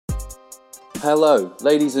Hello,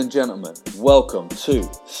 ladies and gentlemen. Welcome to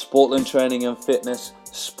Sportland Training and Fitness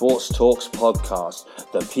Sports Talks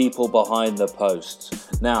podcast, the people behind the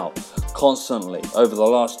posts. Now, constantly over the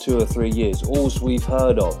last 2 or 3 years, all we've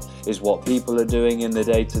heard of is what people are doing in the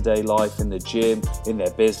day-to-day life, in the gym, in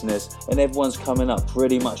their business, and everyone's coming up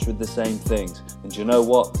pretty much with the same things. And you know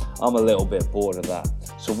what? I'm a little bit bored of that.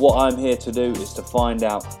 So what I'm here to do is to find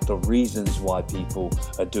out the reasons why people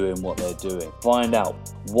are doing what they're doing. Find out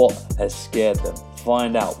what has scared them.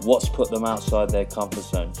 Find out what's put them outside their comfort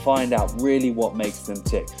zone. Find out really what makes them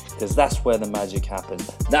tick, because that's where the magic happens.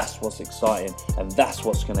 That's what's exciting, and that's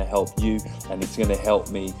what's going to help you, and it's going to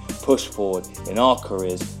help me push forward in our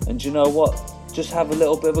careers. And you know what? Just have a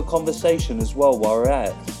little bit of a conversation as well while we're at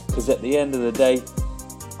it, because at the end of the day,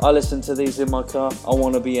 I listen to these in my car. I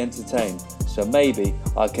want to be entertained, so maybe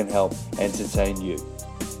I can help entertain you.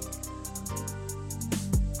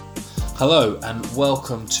 Hello and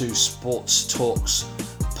welcome to Sports Talks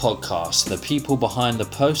podcast, the people behind the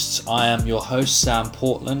posts. I am your host, Sam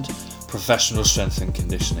Portland, professional strength and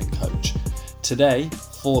conditioning coach. Today,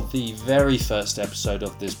 for the very first episode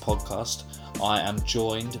of this podcast, I am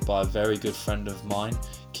joined by a very good friend of mine,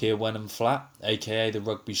 Keir Wenham-Flatt, aka the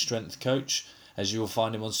rugby strength coach, as you will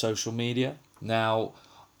find him on social media. Now,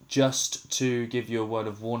 just to give you a word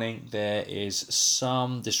of warning, there is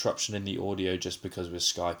some disruption in the audio just because we're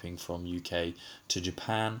Skyping from UK to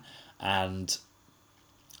Japan, and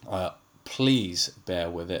please bear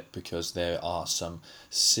with it because there are some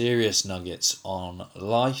serious nuggets on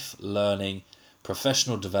life, learning,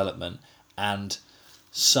 professional development, and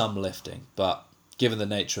some lifting. But given the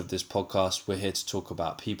nature of this podcast, we're here to talk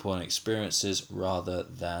about people and experiences rather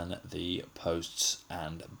than the posts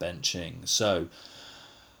and benching. So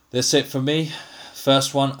that's it for me.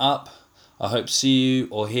 First one up. I hope to see you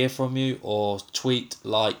or hear from you or tweet,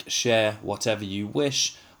 like, share, whatever you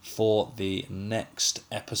wish for the next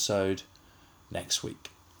episode next week.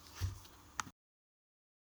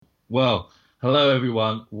 Well, hello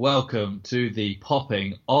everyone. Welcome to the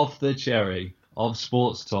popping of the cherry of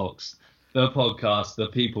Sports Talks, the podcast, the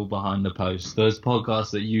people behind the posts, those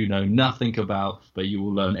podcasts that you know nothing about, but you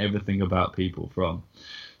will learn everything about people from.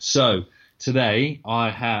 So, today, I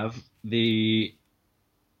have the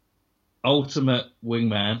ultimate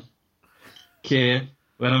wingman, Keir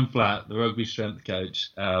Wenham-Flatt, the rugby strength coach,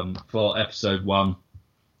 for episode 1.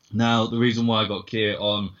 Now, the reason why I got Keir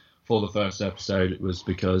on for the first episode was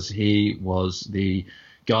because he was the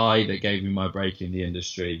guy that gave me my break in the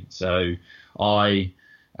industry. So I,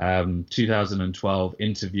 2012,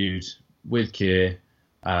 interviewed with Keir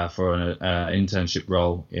for an internship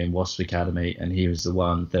role in Wasp Academy, and he was the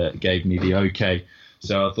one that gave me the okay.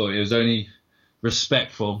 So I thought it was only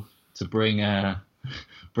respectful to bring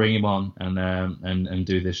him on and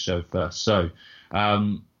do this show first. So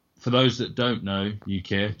for those that don't know you,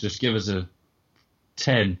 Keir, just give us a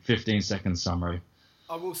 10-15 second summary.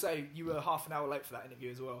 I will say you were half an hour late for that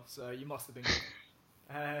interview as well, so you must have been good.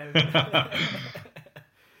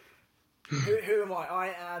 Who am I?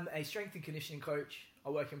 I am a strength and conditioning coach. I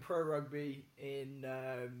work in pro rugby in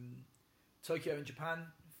Tokyo in Japan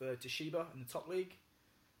for Toshiba in the top league.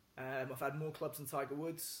 I've had more clubs than Tiger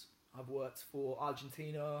Woods. I've worked for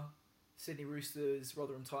Argentina, Sydney Roosters,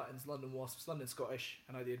 Rotherham Titans, London Wasps, London Scottish,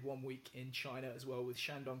 and I did 1 week in China as well with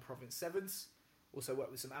Shandong Province Sevens. Also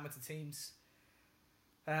worked with some amateur teams.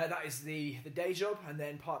 That is the day job, and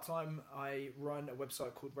then part-time I run a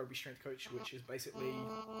website called Rugby Strength Coach, which is basically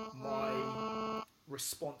my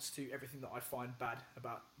response to everything that I find bad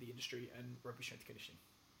about the industry and rugby strength conditioning.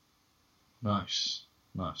 Nice.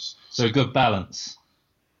 So good balance.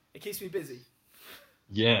 It keeps me busy.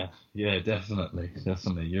 Yeah, definitely.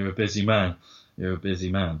 You're a busy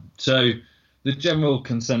man. So the general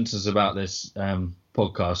consensus about this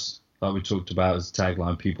podcast, like we talked about, is the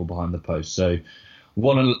tagline, people behind the post. So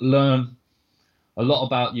want to learn a lot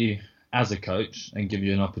about you as a coach and give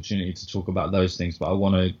you an opportunity to talk about those things, but I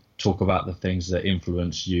want to talk about the things that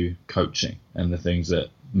influence you coaching and the things that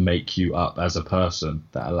make you up as a person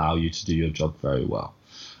that allow you to do your job very well.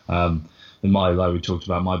 Like we talked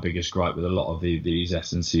about, my biggest gripe with a lot of these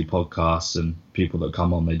S&C podcasts and people that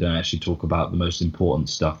come on, they don't actually talk about the most important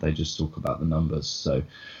stuff. They just talk about the numbers. So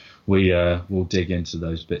we'll dig into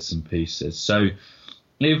those bits and pieces. So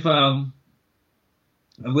if I'm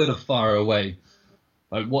going to fire away,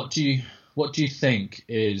 like what do you think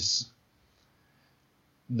is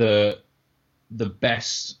the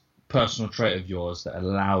best personal trait of yours that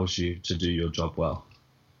allows you to do your job well?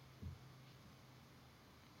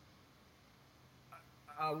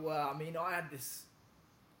 Well, I mean, I had this.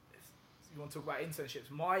 You want to talk about internships?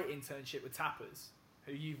 My internship with Tappers,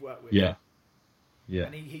 who you've worked with. Yeah. Yeah.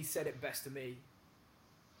 And he said it best to me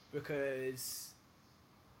because,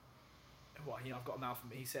 well, I've got a mouth from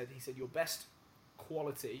me. He said your best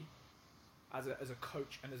quality as a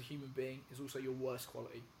coach and as a human being is also your worst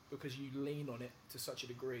quality, because you lean on it to such a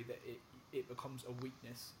degree that it becomes a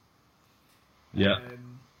weakness. Yeah.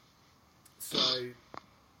 So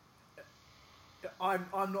I'm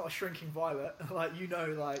not a shrinking violet, like,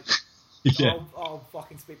 Yeah. I'll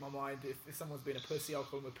fucking speak my mind. If someone's being a pussy, I'll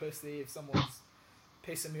call them a pussy. If someone's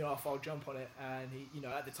pissing me off, I'll jump on it. And he,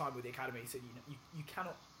 at the time with the academy, he said, you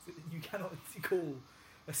cannot call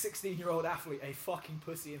a 16-year-old athlete a fucking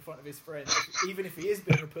pussy in front of his friends, even if he is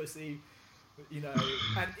being a pussy,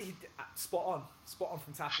 And he spot on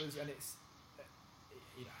from Tappers, and it's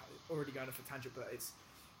already going off a tangent, but it's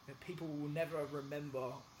people will never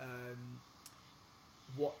remember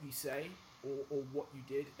what you say or what you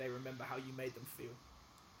did. They remember how you made them feel,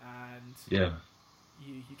 and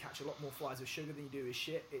you catch a lot more flies with sugar than you do with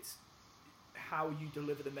shit. It's how you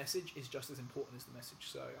deliver the message is just as important as the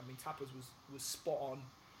message. So I mean, Tappers was spot on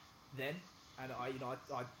then, and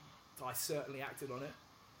I certainly acted on it.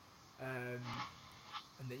 And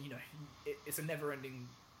then it's a never-ending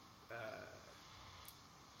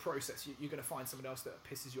process. You're going to find someone else that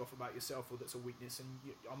pisses you off about yourself, or that's a weakness. And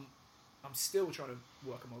I'm still trying to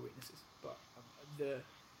work on my weaknesses, but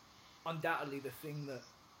undoubtedly the thing that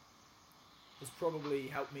has probably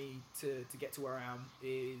helped me to get to where I am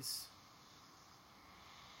is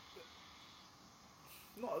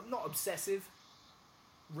not obsessive,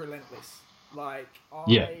 relentless. Like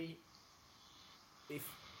if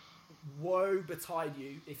woe betide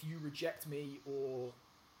you if you reject me or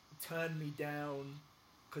turn me down,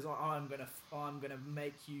 because I'm gonna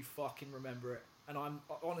make you fucking remember it. And I'm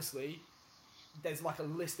honestly, there's like a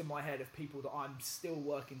list in my head of people that I'm still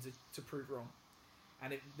working to prove wrong.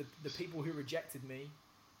 And the people who rejected me,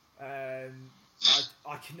 I've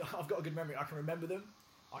got a good memory. I can remember them.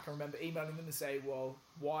 I can remember emailing them and say, well,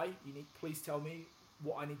 why? Please tell me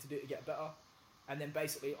what I need to do to get better. And then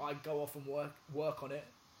basically I go off and work on it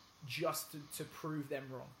just to prove them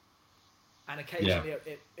wrong. And occasionally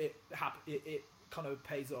it kind of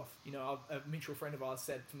pays off. A mutual friend of ours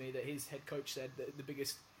said to me that his head coach said that the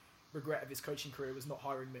biggest regret of his coaching career was not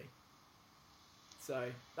hiring me. So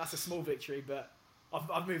that's a small victory, but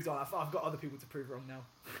I've moved on. I've got other people to prove wrong now.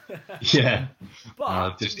 Yeah.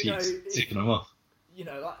 But just keep ticking them off.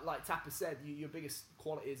 Like Tapper said, your biggest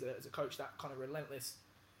quality as a coach, that kind of relentless,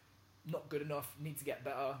 not good enough, need to get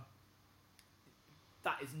better.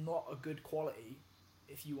 That is not a good quality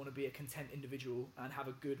if you want to be a content individual and have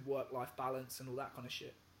a good work-life balance and all that kind of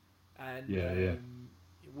shit. And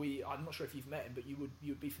I'm not sure if you've met him, but you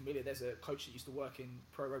would be familiar. There's a coach that used to work in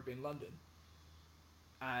pro rugby in London,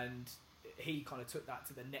 and he kind of took that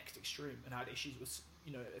to the next extreme and had issues with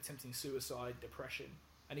attempting suicide, depression,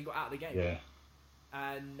 and he got out of the game. Yeah.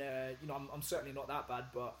 And I'm certainly not that bad,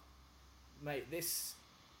 but mate, this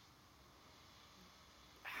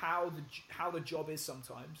how the job is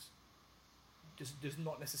sometimes does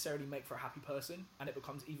not necessarily make for a happy person, and it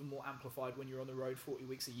becomes even more amplified when you're on the road 40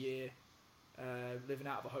 weeks a year, living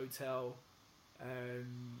out of a hotel.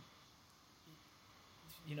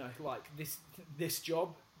 Like this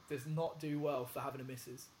job does not do well for having a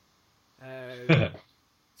missus.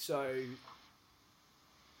 So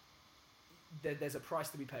there's a price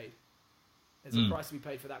to be paid. There's a price to be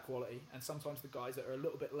paid for that quality, and sometimes the guys that are a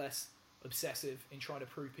little bit less obsessive in trying to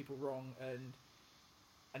prove people wrong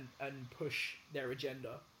and push their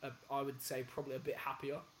agenda, I would say probably a bit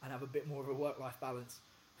happier and have a bit more of a work-life balance.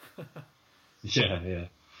 Yeah.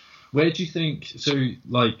 Where do you think, so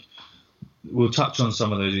like, we'll touch on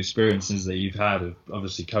some of those experiences that you've had of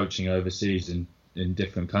obviously coaching overseas in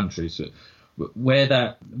different countries, but where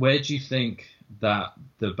do you think that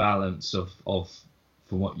the balance of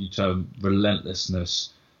from what you term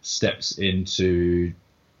relentlessness steps into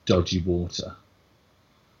dodgy water?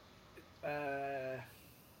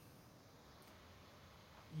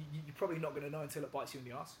 You're probably not going to know until it bites you in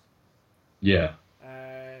the ass. Yeah.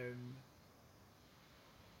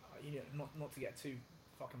 Not to get too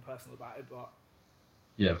fucking personal about it, but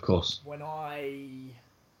yeah, of course. When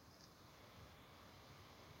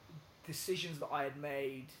decisions that I had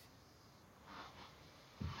made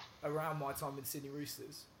around my time with Sydney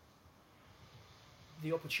Roosters,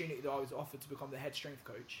 the opportunity that I was offered to become the head strength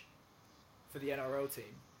coach for the NRL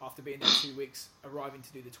team after being there 2 weeks, arriving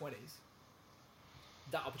to do the 20s,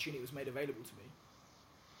 that opportunity was made available to me.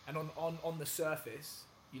 And on the surface,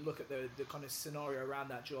 you look at the kind of scenario around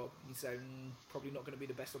that job and you say, probably not going to be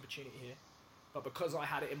the best opportunity here. But because I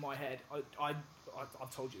had it in my head,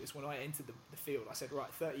 I've told you this, when I entered the field, I said,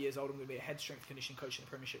 right, 30 years old, I'm going to be a head strength conditioning coach in the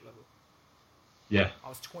Premiership level. Yeah. I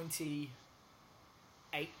was 28,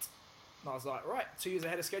 and I was like, right, 2 years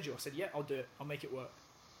ahead of schedule. I said, yeah, I'll do it. I'll make it work.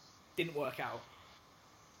 Didn't work out,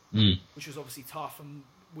 which was obviously tough, and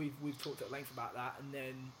we've talked at length about that. And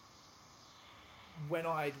then when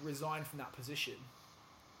I'd resigned from that position,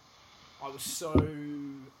 I was so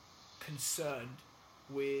concerned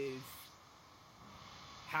with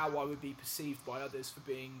how I would be perceived by others for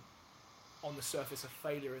being on the surface a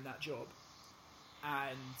failure in that job,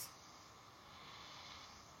 and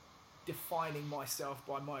defining myself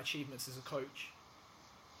by my achievements as a coach,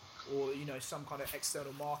 or some kind of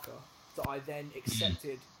external marker, that I then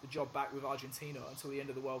accepted the job back with Argentina until the end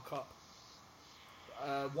of the World Cup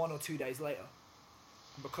 1 or 2 days later.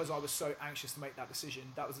 And because I was so anxious to make that decision,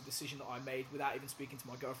 that was a decision that I made without even speaking to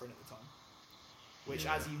my girlfriend at the time, which,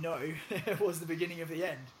 as you know, was the beginning of the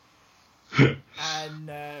end. And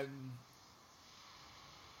I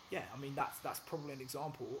mean, that's probably an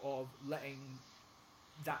example of letting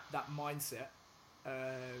that mindset,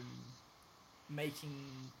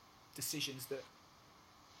 making decisions that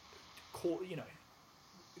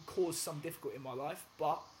caused some difficulty in my life.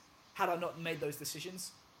 But had I not made those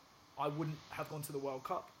decisions, I wouldn't have gone to the World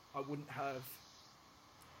Cup. I wouldn't have,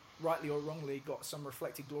 rightly or wrongly, got some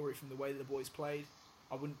reflected glory from the way that the boys played.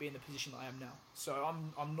 I wouldn't be in the position that I am now. So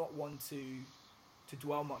I'm not one to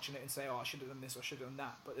dwell much on it and say, oh, I should have done this, or I should have done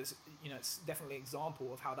that. But it's definitely an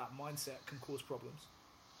example of how that mindset can cause problems.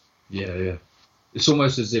 Yeah. It's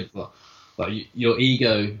almost as if like your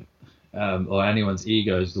ego, or anyone's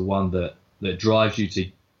ego, is the one that drives you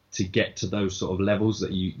to get to those sort of levels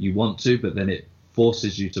that you want to, but then it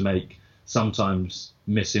forces you to make sometimes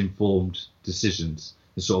misinformed decisions.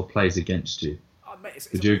 It sort of plays against you.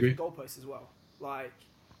 It's Would you agree? Goalposts as well. Like,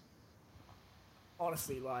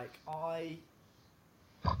 honestly, like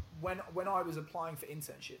when I was applying for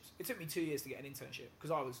internships, it took me 2 years to get an internship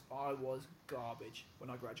because I was garbage when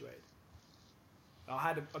I graduated. I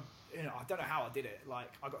had I don't know how I did it.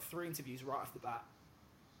 Like, I got 3 interviews right off the bat,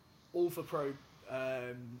 all for pro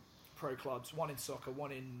clubs, one in soccer,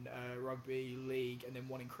 one in rugby league, and then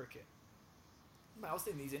one in cricket. Man, I was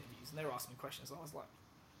doing these interviews and they were asking me questions, and I was like,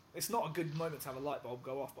 it's not a good moment to have a light bulb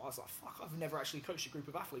go off, but I was like, fuck, I've never actually coached a group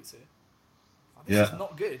of athletes here. Like, this is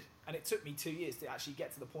not good. And it took me 2 years to actually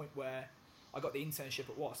get to the point where I got the internship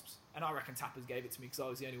at Wasps, and I reckon Tappers gave it to me because I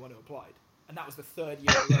was the only one who applied. And that was the third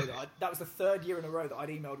year in a row that I'd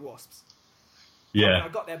emailed Wasps. Yeah. I mean, I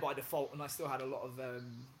got there by default, and I still had a lot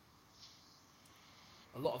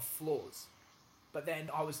of flaws. But then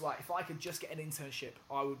I was like, if I could just get an internship,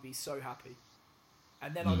 I would be so happy.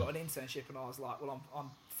 And then I got an internship, and I was like, well,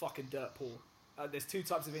 I'm fucking dirt poor. There's 2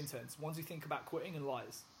 types of interns: ones who think about quitting, and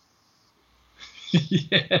liars.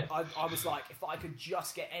 Yeah. I was like, if I could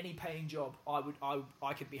just get any paying job, I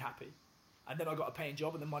could be happy. And then I got a paying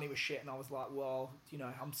job, and the money was shit, and I was like, well,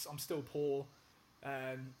 I'm still poor.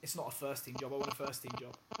 It's not a first team job. I want a first team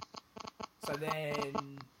job. So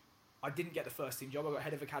then I didn't get the first team job. I got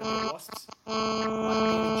head of academy at Wasps. I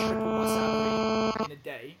nearly tripled my salary in a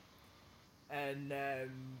day. And I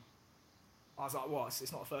was like, well,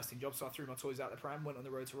 it's not a first team job. So I threw my toys out the pram, went on the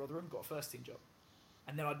road to Rotherham, got a first team job.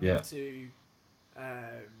 And then I'd moved to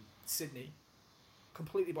Sydney.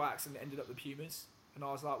 Completely by accident, ended up with Pumas. And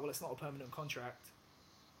I was like, well, it's not a permanent contract.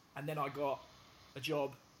 And then I got a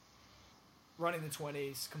job running the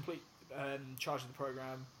 20s, complete charge of the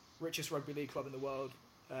programme, richest rugby league club in the world,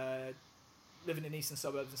 living in eastern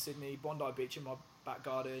suburbs of Sydney, Bondi Beach in my back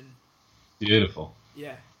garden. Beautiful.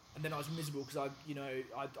 Yeah. And then I was miserable because I'd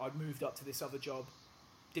moved up to this other job,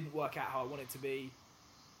 didn't work out how I wanted it to be.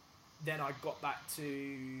 Then I got back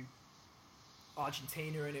to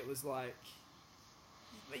Argentina, and it was like,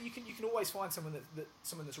 you can always find someone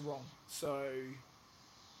that's wrong. So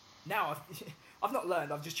now I've not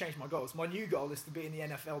learned. I've just changed my goals. My new goal is to be in the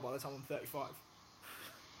NFL by the time I'm 35.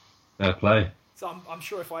 Fair play. So I'm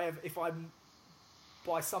sure if I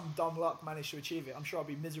by some dumb luck manage to achieve it, I'm sure I'll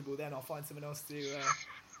be miserable then. I'll find someone else to.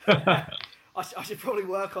 I should probably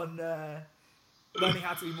work on learning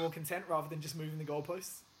how to be more content rather than just moving the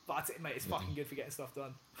goalposts. But that's it, mate. It's fucking good for getting stuff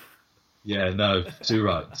done. Yeah, no, too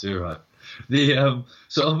right. The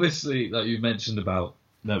so obviously, like you mentioned about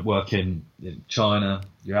working in China,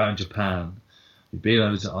 you're out in Japan, you've been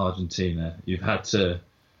over to Argentina, you've had to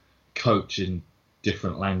coach in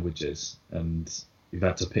different languages, and you've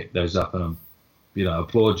had to pick those up. And I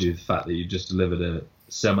applaud you the fact that you just delivered a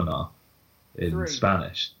seminar in 3.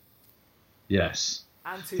 Spanish. Yes,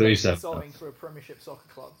 and 2 3 consulting for a Premiership soccer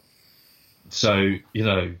club. So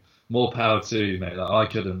more power to you, mate.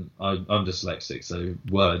 Like I'm dyslexic, so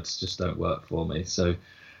words just don't work for me. So,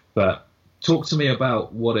 but talk to me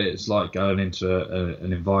about what it's like going into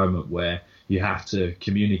an environment where you have to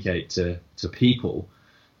communicate to people,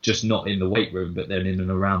 just not in the weight room, but then in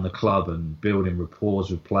and around the club, and building rapport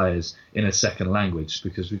with players in a second language,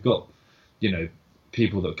 because we've got,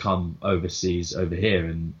 people that come overseas over here,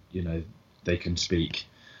 and, they can speak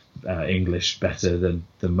English better than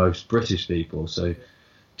most British people. So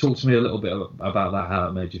talk to me a little bit about that, how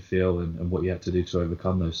it made you feel, and what you had to do to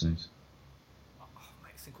overcome those things. Oh,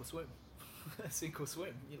 mate, sink or swim. Sink or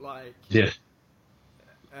swim. Yeah.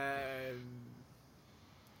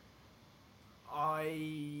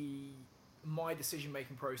 My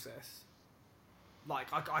decision-making process, I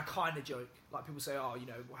kind of joke. People say, oh,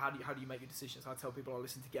 how do you make your decisions? I tell people I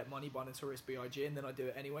listen to Get Money by Notorious B.I.G. and then I do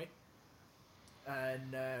it anyway.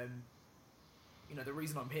 And, the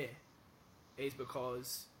reason I'm here is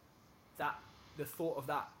because the thought of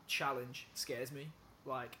that challenge scares me.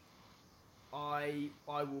 I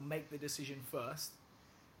will make the decision first,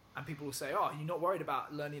 and people will say, oh, you're not worried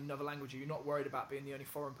about learning another language, or you're not worried about being the only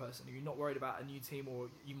foreign person, or you're not worried about a new team, or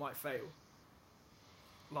you might fail.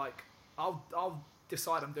 I'll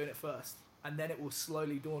decide I'm doing it first, and then it will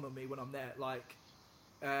slowly dawn on me when I'm there.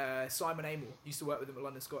 Simon Amell, used to work with him at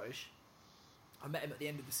London Scottish. I met him at the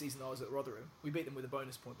end of the season I was at Rotherham. We beat them with a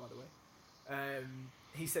bonus point, by the way.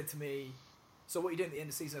 He said to me, so what are you doing at the end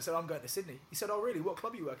of the season? I said, I'm going to Sydney. He said, oh, really? What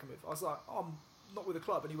club are you working with? I was like, oh, I'm not with a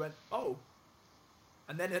club. And he went, oh.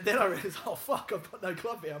 And then I realised, oh, fuck, I've got no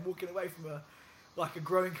club here. I'm walking away from a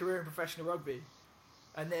growing career in professional rugby.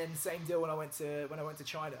 And then same deal when I went to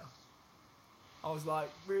China. I was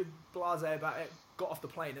really blasé about it. Got off the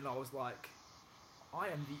plane and I was like, I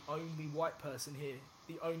am the only white person here.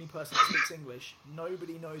 The only person that speaks English.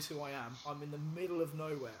 Nobody knows who I am. I'm in the middle of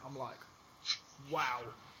nowhere. I'm like, wow.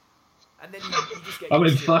 And then you just get used to it. I'm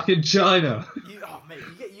in fucking China. Mate,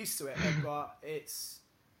 you get used to it. But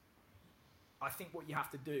I think what you have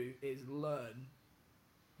to do is learn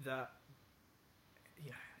that,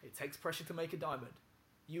 it takes pressure to make a diamond.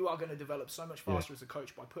 You are going to develop so much faster as a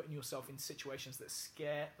coach by putting yourself in situations that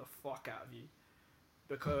scare the fuck out of you,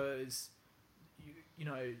 because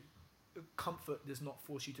comfort does not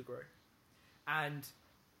force you to grow. And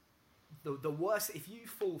the worst, if you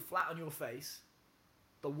fall flat on your face,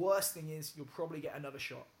 the worst thing is you'll probably get another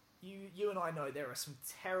shot. You and I know there are some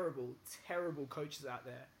terrible, terrible coaches out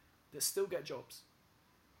there that still get jobs.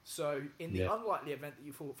 So in the unlikely event that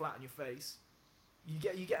you fall flat on your face, you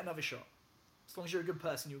get another shot. As long as you're a good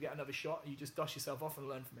person, you'll get another shot, and you just dust yourself off and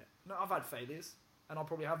learn from it. No, I've had failures, and I'll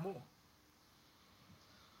probably have more.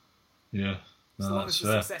 Yeah. No, as long as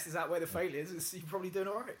the successes outweigh the failures, you're probably doing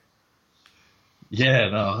all right. Yeah,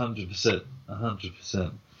 no, 100%.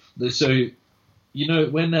 100%. So,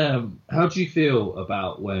 when, how do you feel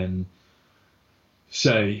about when,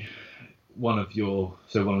 say, one of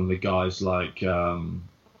the guys,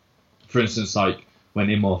 for instance, when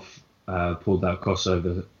Imhoff pulled that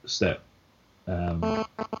crossover step and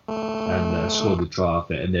scored the try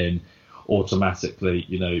off it, and then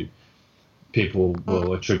automatically, people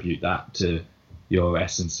will attribute that to your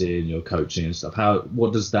S&C and your coaching and stuff.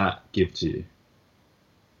 What does that give to you?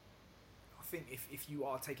 I think if you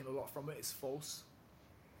are taking a lot from it, it's false.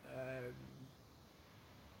 I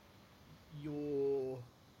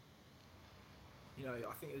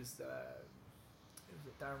think it was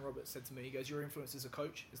Darren Roberts said to me, he goes, your influence as a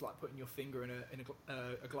coach is like putting your finger in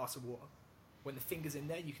a glass of water. When the finger's in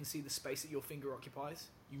there, you can see the space that your finger occupies.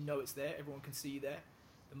 You know it's there. Everyone can see you there.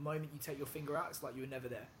 The moment you take your finger out, it's like you were never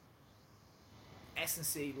there.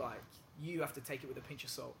 S&C, you have to take it with a pinch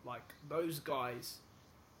of salt. Those guys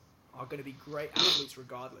are going to be great athletes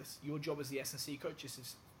regardless. Your job as the S&C coach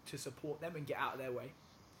is to support them and get out of their way.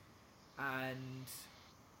 And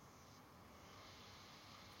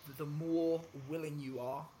the more willing you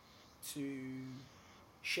are to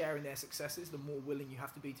share in their successes, the more willing you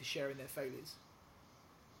have to be to share in their failures.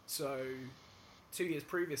 So 2 years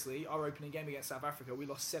previously, our opening game against South Africa, we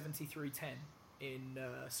lost 73-10 in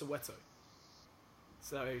Soweto.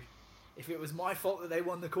 So if it was my fault that they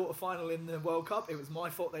won the quarterfinal in the World Cup, it was my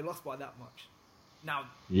fault they lost by that much. Now,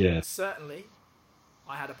 certainly,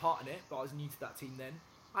 I had a part in it, but I was new to that team then.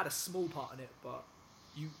 I had a small part in it, but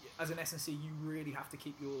you, as an S&C, you really have to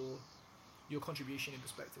keep your contribution in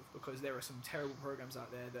perspective, because there are some terrible programs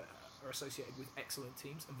out there that are associated with excellent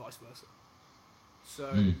teams and vice versa.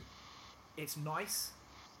 So it's nice,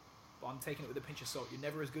 but I'm taking it with a pinch of salt. You're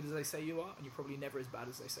never as good as they say you are, and you're probably never as bad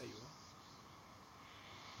as they say you are.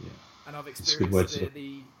 Yeah. And I've experienced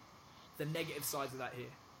the negative sides of that here.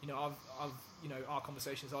 I've our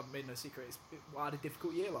conversations, I've made no secret. I had a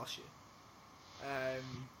difficult year last year,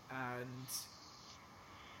 and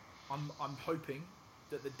I'm hoping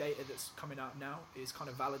that the data that's coming out now is kind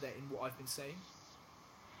of validating what I've been saying.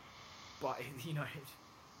 but you know,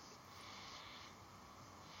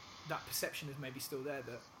 that perception is maybe still there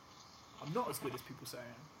that I'm not as good as people say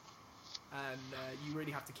I am, and you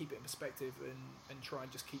really have to keep it in perspective and try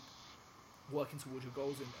and just keep working towards your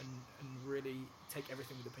goals and really take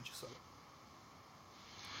everything with a pinch of salt.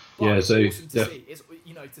 But Yeah, it's so awesome to see. It's,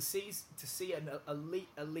 you know, to see an elite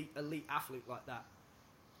athlete like that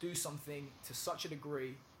do something to such a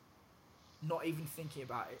degree, not even thinking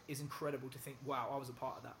about it, is incredible. To think, wow, I was a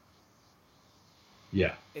part of that.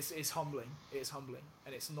 Yeah. It's humbling. It's humbling,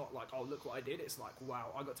 and it's not like, oh, look what I did. It's like,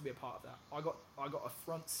 wow, I got to be a part of that. I got a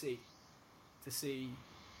front seat to see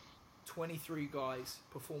 23 guys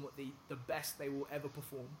perform at the best they will ever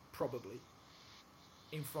perform, probably,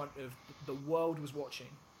 in front of the world was watching,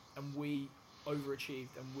 and we overachieved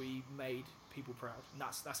and we made people proud, and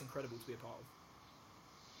that's incredible to be a part of.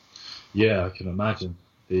 Yeah, I can imagine.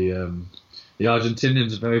 The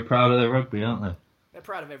Argentinians are very proud of their rugby, aren't they? They're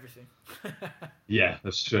proud of everything. Yeah,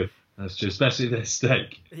 that's true. That's true, especially their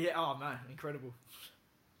steak. Yeah, oh man, incredible.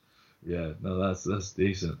 Yeah, no, that's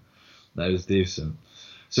decent. That is decent.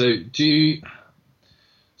 So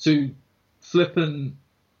flipping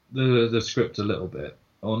the script a little bit,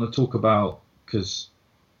 I want to talk about, because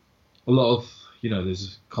a lot of,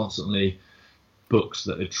 there's constantly books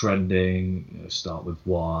that are trending, start with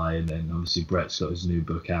why, and then obviously Brett's got his new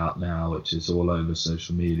book out now, which is all over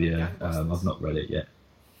social media. I've not read it yet.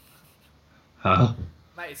 Huh?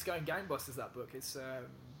 Mate, it's going gangbusters, that book. It's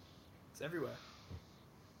everywhere.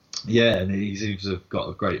 Yeah, and he seems to have got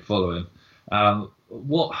a great following.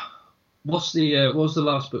 What was the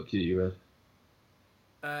last book that you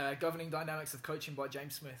read? Governing Dynamics of Coaching by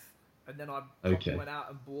James Smith. And then I went out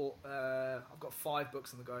and bought, I've got 5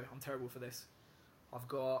 books on the go. I'm terrible for this. I've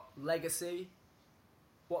got Legacy,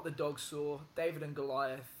 What the Dog Saw, David and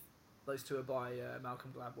Goliath. Those 2 are by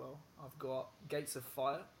Malcolm Gladwell. I've got Gates of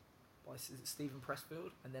Fire by Stephen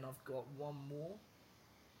Pressfield. And then I've got one more.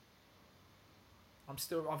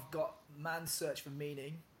 I've got Man's Search for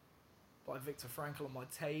Meaning by Viktor Frankl on my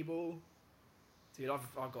table. Dude,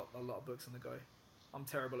 I've got a lot of books on the go. I'm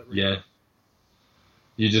terrible at reading. Yeah.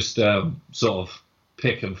 You just sort of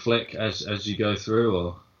pick and flick as you go through,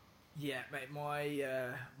 or? Yeah, mate, my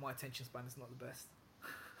attention span is not the best.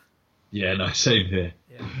 Yeah, no, same here.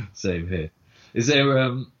 Yeah. Same here. Is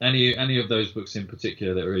there any of those books in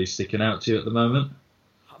particular that are really sticking out to you at the moment?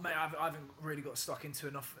 Mate, I haven't really got stuck into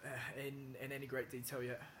enough in any great detail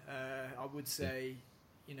yet. I would say,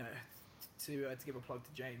 to give a plug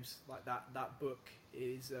to James, like that book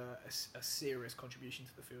is a serious contribution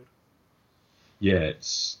to the field. Yeah,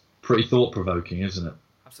 it's pretty thought-provoking, isn't it?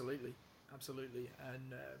 Absolutely,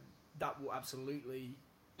 and that will absolutely,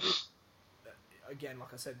 again,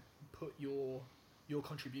 like I said, put your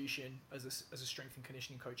contribution as a strength and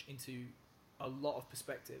conditioning coach into a lot of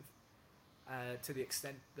perspective, to the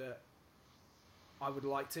extent that I would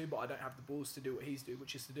like to, but I don't have the balls to do what he's doing,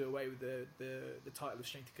 which is to do away with the title of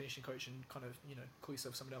strength and conditioning coach and kind of, call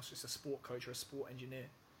yourself something else, just a sport coach or a sport engineer.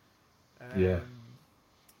 Yeah.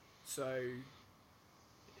 So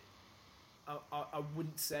I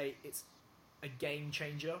wouldn't say it's a game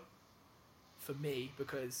changer for me,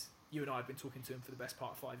 because you and I have been talking to him for the best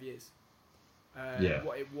part of 5 years.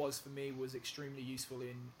 What it was for me was extremely useful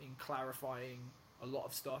in clarifying a lot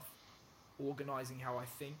of stuff, organising how I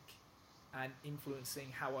think, and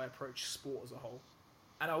influencing how I approach sport as a whole.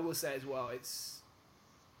 And I will say as well,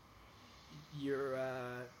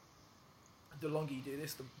 the longer you do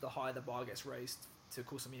this, the higher the bar gets raised to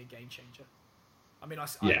call something a game changer. I mean, I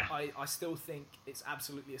still think it's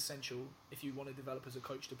absolutely essential, if you want to develop as a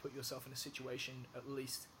coach, to put yourself in a situation at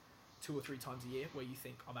least 2 or 3 times a year where you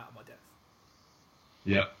think, I'm out of my depth.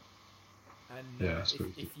 Yeah. And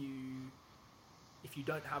if you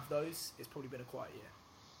don't have those, it's probably been a quiet year.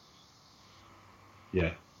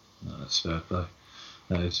 Yeah, no, that's fair play.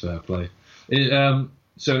 That is fair play.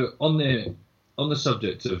 So on the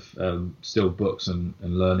subject of still books and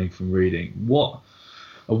learning from reading, what,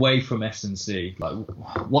 away from S&C, like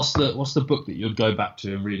what's the book that you'd go back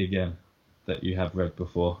to and read again that you have read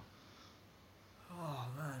before? Oh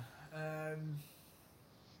man,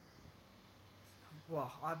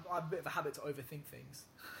 well, I have a bit of a habit to overthink things,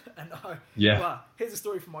 and well, here's a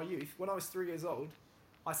story from my youth. When I was 3 years old,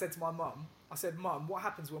 I said to my mum, Mum, what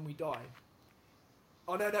happens when we die?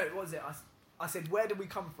 Oh, no, what was it? I said, where do we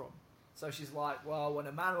come from? So she's like, well, when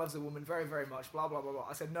a man loves a woman very, very much, blah, blah, blah, blah.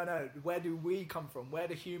 I said, no, where do we come from? Where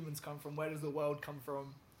do humans come from? Where does the world come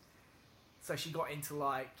from? So she got into,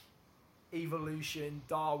 like, evolution,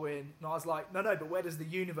 Darwin, and I was like, no, but where does the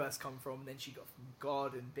universe come from? And then she got from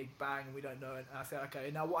God and Big Bang, and we don't know. And I said,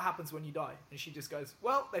 okay, now what happens when you die? And she just goes,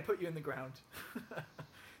 well, they put you in the ground.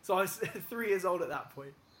 So I was 3 years old at that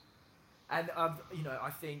point. And, I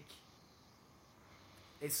think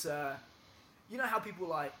it's, how people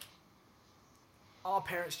like our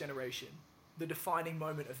parents' generation, the defining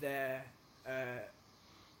moment of their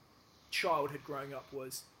childhood growing up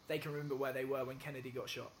was they can remember where they were when Kennedy got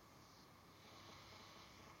shot.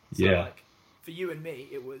 So like, for you and me,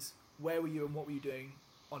 it was, where were you and what were you doing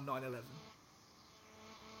on 9/11?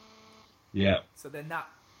 Yeah. So then that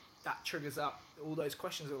triggers up all those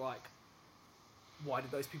questions of like, why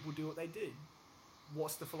did those people do what they did?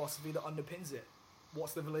 What's the philosophy that underpins it?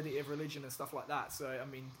 What's the validity of religion and stuff like that? So, I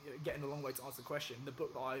mean, getting a long way to answer the question, the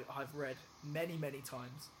book that I've read many, many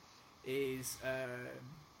times is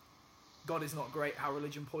God Is Not Great, How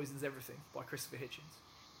Religion Poisons Everything by Christopher Hitchens.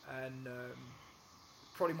 And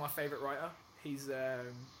probably my favourite writer. He's,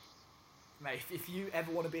 mate, if you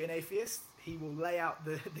ever want to be an atheist, he will lay out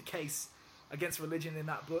the case against religion in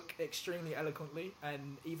that book extremely eloquently.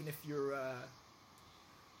 And even if you're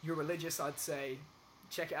religious, I'd say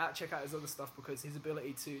check it out. Check out his other stuff, because his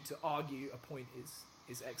ability to argue a point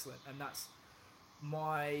is excellent. And that's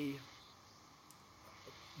my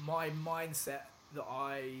mindset that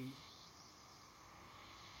I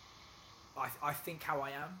think how I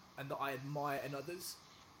am and that I admire in others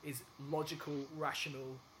is logical,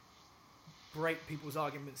 rational, break people's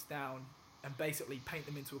arguments down and basically paint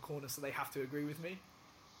them into a corner so they have to agree with me.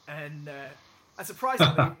 And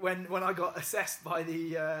surprisingly, when I got assessed by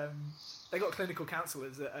they got clinical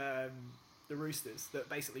counsellors at the Roosters that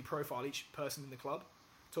basically profile each person in the club,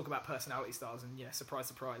 talk about personality styles, and yeah, surprise,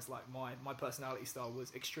 surprise, like my personality style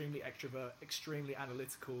was extremely extrovert, extremely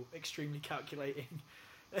analytical, extremely calculating.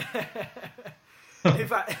 In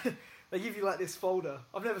fact, they give you like this folder.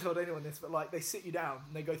 I've never told anyone this, but like they sit you down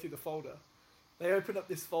and they go through the folder. They open up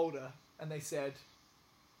this folder and they said,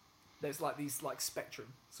 there's like these like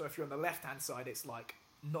spectrum. So if you're on the left hand side, it's like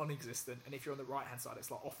non-existent, and if you're on the right hand side,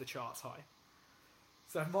 it's like off the charts high.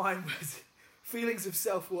 So mine was feelings of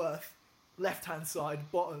self-worth, left hand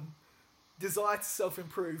side, bottom, desire to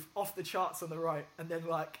self-improve, off the charts on the right, and then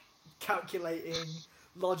like calculating,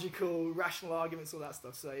 logical, rational arguments, all that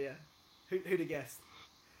stuff. So yeah, who'd have guessed?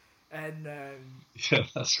 And yeah,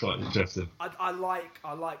 that's quite interesting. I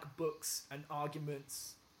like books and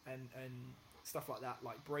arguments and stuff like that,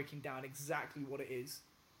 like breaking down exactly what it is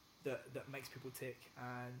that makes people tick,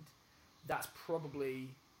 and that's probably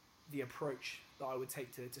the approach that I would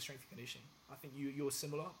take to strength and conditioning. I think you're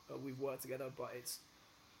similar. We've worked together, but it's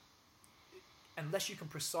unless you can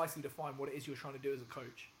precisely define what it is you're trying to do as a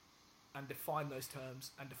coach, and define those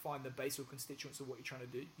terms and define the basal constituents of what you're trying to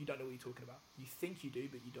do, you don't know what you're talking about. You think you do,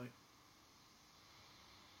 but you don't.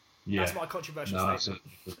 Yeah. That's my controversial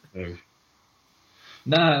statement.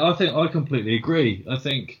 No, I think I completely agree. I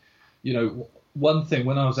think, one thing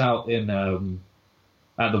when I was out in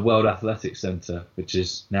at the World Athletics Centre, which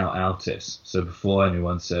is now Altis. So before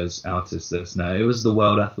anyone says Altis this, no, it was the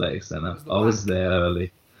World Athletics Centre. I was there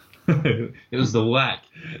early. It was the WAC,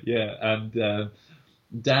 yeah. And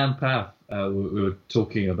Dan Path, we were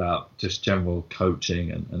talking about just general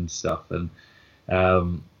coaching and stuff, and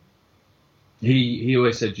he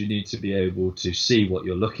always said you need to be able to see what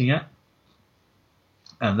you're looking at,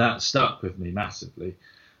 and that stuck with me massively.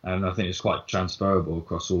 And I think it's quite transferable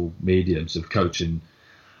across all mediums of coaching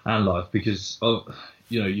and life, because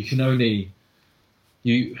you can only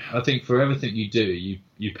I think for everything you do,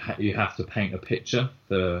 you have to paint a picture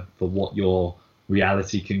for what your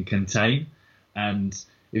reality can contain. And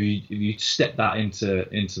if you step that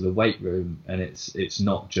into the weight room, and it's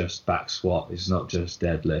not just back squat, it's not just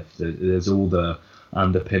deadlift, there's all the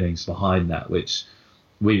underpinnings behind that, which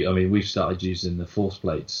we've started using the force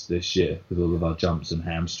plates this year with all of our jumps and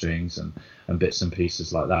hamstrings and bits and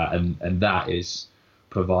pieces like that, and that is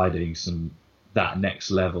providing that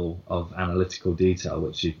next level of analytical detail,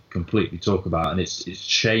 which you completely talk about, and it's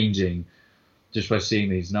changing. Just by seeing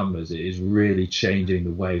these numbers, it is really changing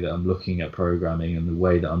the way that I'm looking at programming and the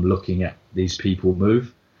way that I'm looking at these people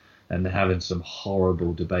move, and having some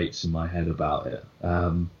horrible debates in my head about it.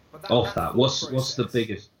 What's the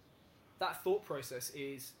biggest? That thought process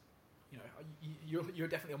is, you're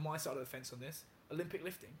definitely on my side of the fence on this. Olympic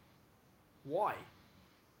lifting. Why?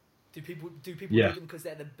 Do people do them because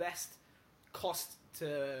they're the best cost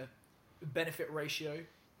to benefit ratio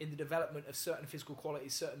in the development of certain physical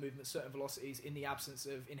qualities, certain movements, certain velocities in the absence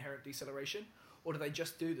of inherent deceleration? Or do they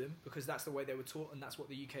just do them because that's the way they were taught and that's what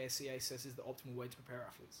the UKSCA says is the optimal way to prepare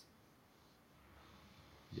athletes?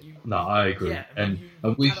 No, I agree. Yeah,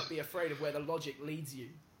 you cannot be afraid of where the logic leads you.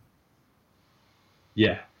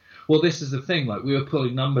 Yeah. Well, this is the thing. Like, we were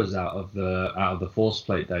pulling numbers out of the force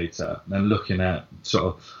plate data and looking at sort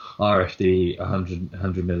of RFD 100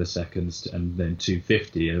 milliseconds and then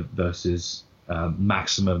 250 versus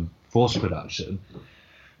maximum force production.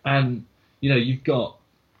 And you've got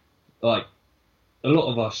like a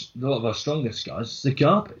lot of our strongest guys. They're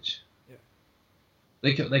garbage. Yeah.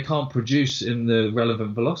 They can't produce in the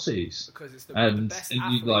relevant velocities because it's the best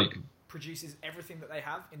athlete like produces everything that they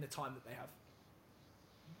have in the time that they have.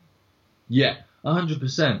 Yeah,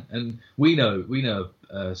 100%. And we know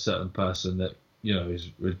a certain person that is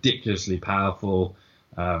ridiculously powerful,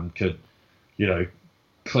 could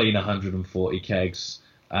clean 140 kegs.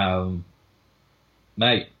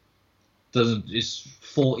 Mate, it's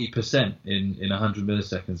 40% in 100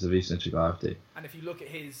 milliseconds of eccentric RFD. And if you look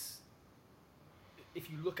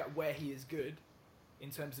at where he is good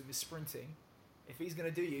in terms of his sprinting, if he's going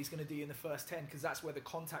to do you, he's going to do you in the first 10 because that's where the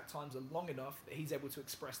contact times are long enough that he's able to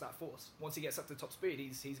express that force. Once he gets up to top speed,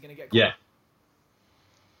 he's going to get caught.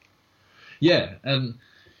 Yeah, and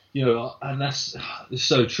and that's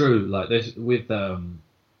so true. Like we've had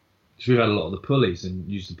a lot of the pulleys and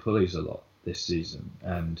used the pulleys a lot this season,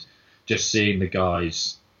 and just seeing the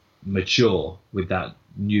guys mature with that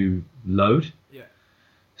new load. Yeah,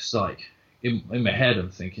 it's like in my head, I'm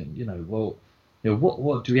thinking,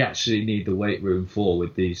 what do we actually need the weight room for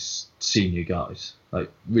with these senior guys?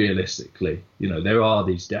 Like, realistically, there are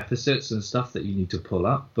these deficits and stuff that you need to pull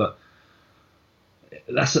up, but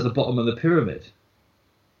that's at the bottom of the pyramid.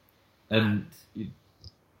 And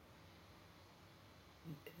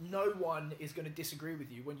no one is going to disagree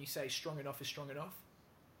with you when you say strong enough is strong enough,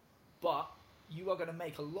 but you are going to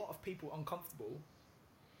make a lot of people uncomfortable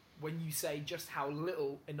when you say just how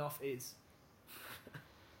little enough is.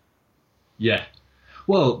 Yeah,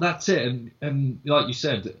 well, that's it, and like you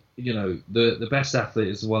said, the best athlete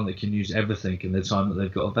is the one that can use everything in the time that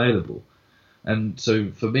they've got available. And so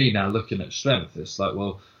for me now, looking at strength, it's like,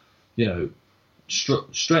 well,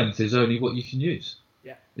 strength is only what you can use.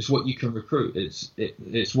 Yeah, it's what you can recruit.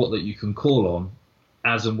 It's what that you can call on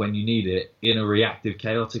as and when you need it in a reactive,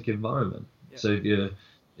 chaotic environment. Yeah. So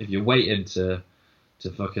if you're waiting to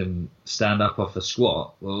fucking stand up off a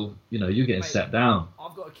squat, well, you're getting set down.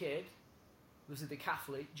 I've got a kid. Was a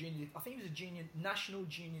decathlete, I think he was a national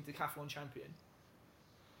junior decathlon champion.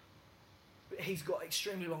 But he's got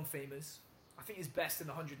extremely long femurs. I think his best in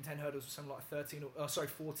 110 hurdles was something like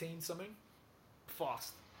 14 something.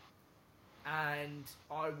 Fast. And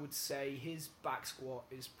I would say his back squat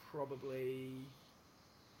is probably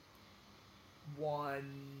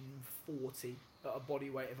 140 at a body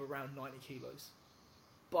weight of around 90 kilos.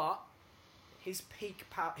 But his peak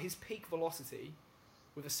velocity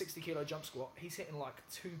with a 60 kilo jump squat, he's hitting like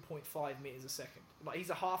 2.5 meters a second. Like, he's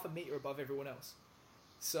a half a meter above everyone else.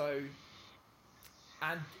 So,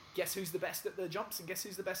 and guess who's the best at the jumps and guess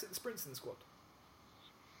who's the best at the sprints in the squad?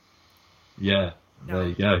 Yeah, there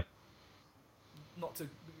you go. Not to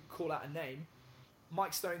call out a name,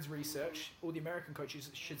 Mike Stone's research, all the American coaches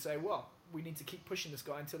should say, well, we need to keep pushing this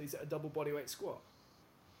guy until he's at a double bodyweight squat.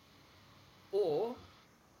 Or,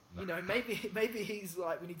 maybe he's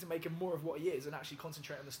like, we need to make him more of what he is and actually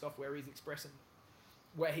concentrate on the stuff where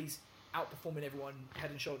he's outperforming everyone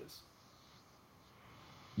head and shoulders.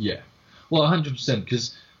 Yeah, well, 100%.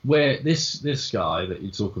 Because where this guy that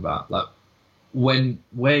you talk about, like,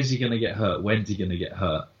 where's he going to get hurt? When's he going to get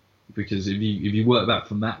hurt? Because if you work back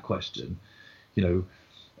from that question,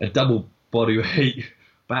 a double bodyweight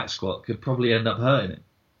back squat could probably end up hurting it.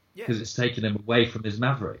 Because it's taking him away from his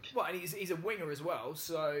maverick. Well, and he's a winger as well,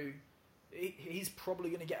 so he's probably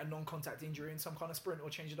going to get a non-contact injury in some kind of sprint or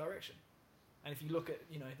change of direction. And if you look at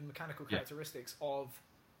the mechanical characteristics of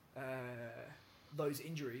those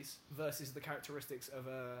injuries versus the characteristics of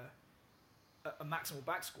a maximal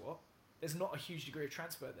back squat, there's not a huge degree of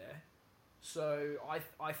transfer there. So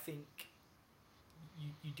I think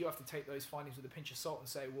you do have to take those findings with a pinch of salt and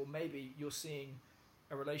say, well, maybe you're seeing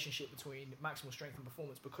a relationship between maximal strength and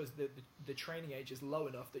performance because the training age is low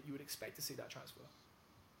enough that you would expect to see that transfer.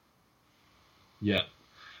 Yeah,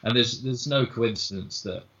 and there's no coincidence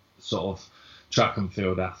that sort of track and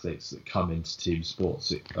field athletes that come into team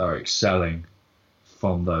sports are excelling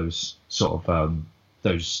from those sort of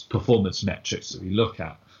those performance metrics that we look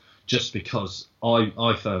at, just because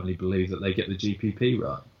I firmly believe that they get the GPP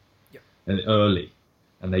right and early,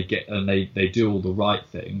 and they do all the right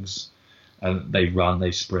things. And they run, they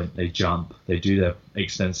sprint, they jump, they do their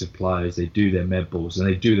extensive plyos, they do their med balls, and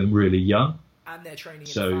they do them really young. And they're training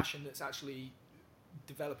in a fashion that's actually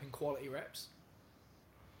developing quality reps.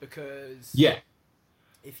 Because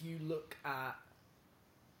if you look at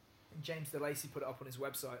James DeLacy put it up on his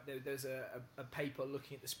website. There's a paper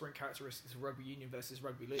looking at the sprint characteristics of rugby union versus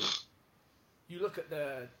rugby league. You look at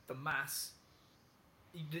the mass,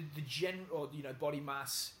 the general, body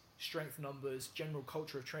mass, strength numbers, general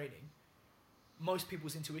culture of training. Most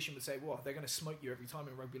people's intuition would say, well, they're going to smoke you every time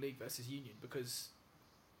in rugby league versus union, because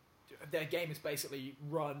their game is basically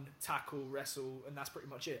run, tackle, wrestle, and that's pretty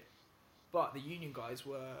much it. But the union guys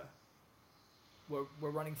were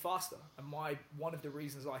running faster, and one of the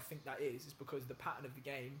reasons I think that is because the pattern of the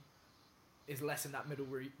game is less in that middle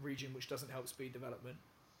region, which doesn't help speed development.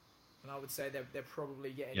 And I would say they're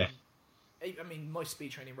probably getting. Yeah. I mean, most speed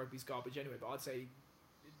training in rugby is garbage anyway, but I'd say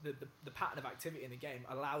the pattern of activity in the game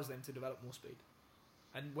allows them to develop more speed.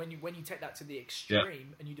 And when you take that to the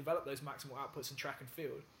extreme and you develop those maximal outputs in track and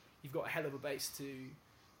field, you've got a hell of a base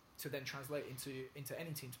to then translate into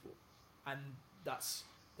any team sport. And that's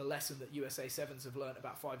the lesson that USA Sevens have learned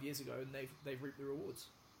about 5 years ago, and they've reaped the rewards.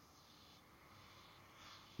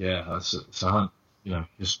 Yeah, so you're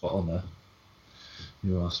spot on there.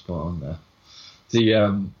 You are spot on there. Do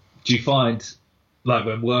you find, like,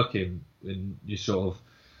 when working, and you sort of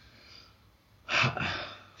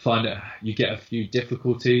find that you get a few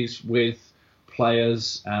difficulties with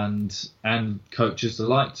players and coaches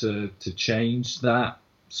alike to change that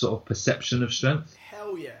sort of perception of strength?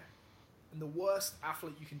 Hell yeah. And the worst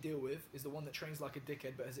athlete you can deal with is the one that trains like a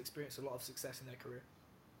dickhead but has experienced a lot of success in their career.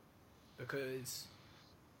 Because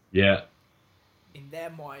in their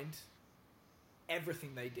mind,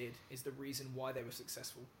 everything they did is the reason why they were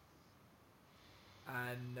successful.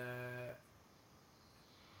 And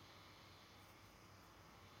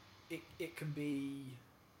it can be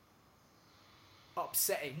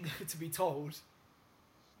upsetting to be told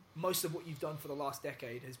most of what you've done for the last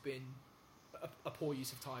decade has been a poor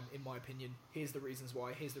use of time, in my opinion. Here's the reasons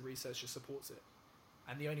why. Here's the research that supports it.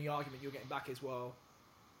 And the only argument you're getting back is, well,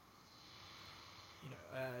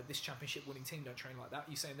 this championship winning team don't train like that.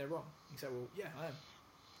 You're saying they're wrong. You say, well, yeah, I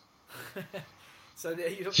am. So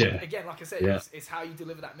again, like I said, it's how you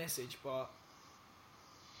deliver that message. But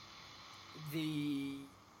the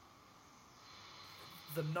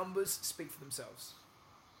numbers speak for themselves.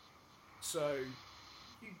 So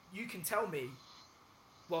you can tell me,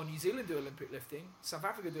 well, New Zealand do Olympic lifting, South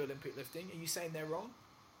Africa do Olympic lifting. Are you saying they're wrong?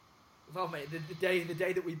 Well, mate, the day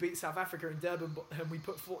that we beat South Africa in Durban and we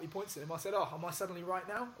put 40 points in them, I said, oh, am I suddenly right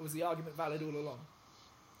now? Or was the argument valid all along?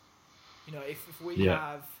 If we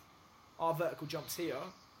have our vertical jumps here,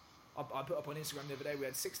 I put up on Instagram the other day, we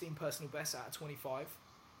had 16 personal bests out of 25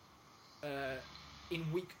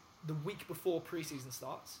 the week before pre-season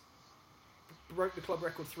starts. Broke the club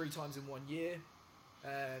record 3 times in 1 year.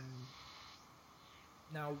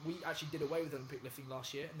 Now, we actually did away with Olympic lifting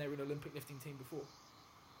last year, and they were an Olympic lifting team before.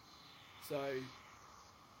 So,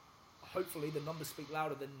 hopefully the numbers speak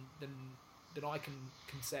louder than I can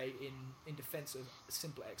say in defence of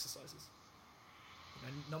simpler exercises.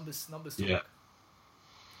 Numbers talk.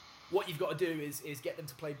 What you've got to do is get them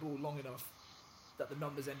to play ball long enough that the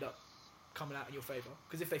numbers end up coming out in your favour.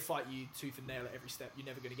 Because if they fight you tooth and nail at every step, you're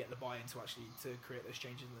never going to get the buy-in to create those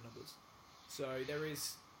changes in the numbers. So there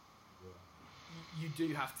is... You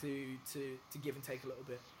do have to give and take a little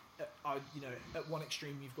bit. At one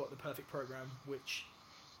extreme, you've got the perfect program, which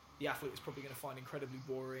the athlete is probably going to find incredibly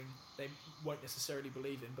boring. They won't necessarily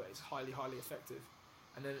believe in, but it's highly, highly effective.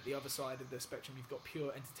 And then at the other side of the spectrum, you've got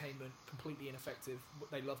pure entertainment, completely ineffective.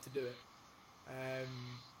 They love to do it.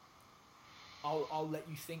 I'll let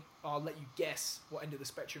you guess what end of the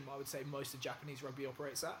spectrum I would say most of Japanese rugby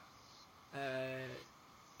operates at.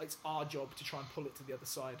 It's our job to try and pull it to the other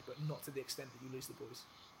side, but not to the extent that you lose the boys.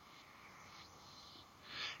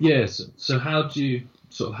 Yes. So how do you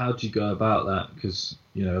go about that? Because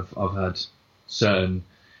I've had certain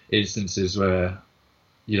instances where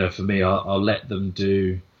for me I'll let them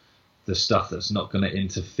do the stuff that's not going to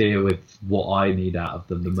interfere with what I need out of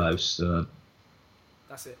them the most.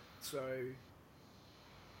 That's it. So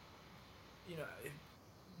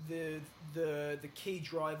the key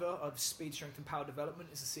driver of speed, strength and power development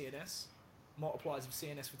is the CNS. Multipliers of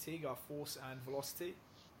CNS fatigue are force and velocity.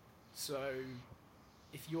 So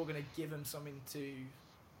if you're going to give them something to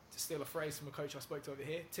steal a phrase from a coach I spoke to over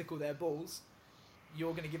here, tickle their balls,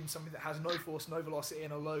 you're going to give them something that has no force, no velocity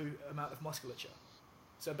and a low amount of musculature.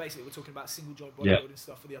 So basically we're talking about single joint bodybuilding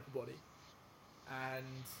stuff for the upper body.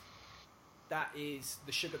 And that is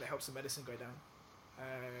the sugar that helps the medicine go down.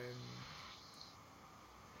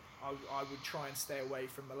 I would try and stay away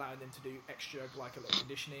from allowing them to do extra glycolytic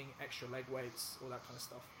conditioning, extra leg weights, all that kind of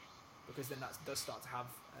stuff, because then that does start to have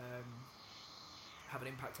an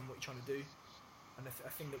impact on what you're trying to do. And a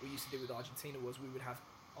thing that we used to do with Argentina was we would have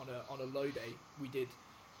on a low day, we did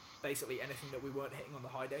basically anything that we weren't hitting on the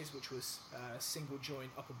high days, which was single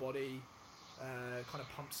joint upper body, kind of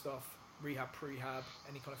pump stuff, rehab, prehab,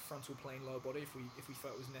 any kind of frontal plane lower body if we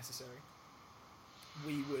felt it was necessary.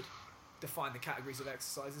 We would define the categories of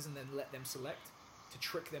exercises and then let them select to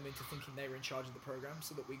trick them into thinking they were in charge of the program,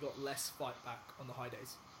 so that we got less fight back on the high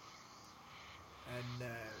days. And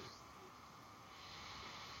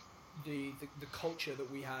the culture that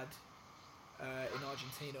we had in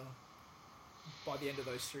Argentina by the end of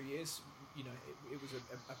those 3 years, you know, it was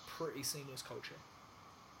a pretty seamless culture.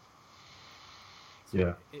 So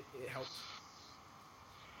Yeah. It helped.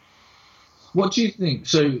 What do you think?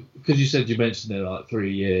 So, because you said you mentioned it like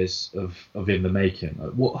 3 years of in the making.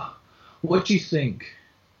 Like, what do you think?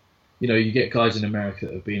 You know, you get guys in America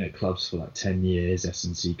that have been at clubs for like 10 years,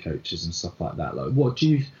 S&C coaches and stuff like that. Like, what do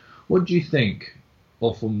you think,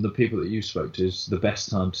 or from the people that you spoke to, is the best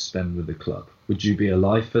time to spend with the club? Would you be a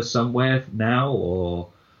lifer somewhere now, or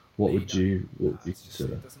what would you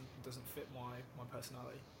consider? It doesn't fit my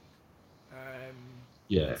personality.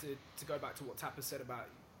 Yeah. To go back to what Tapper said about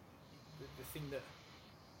the thing that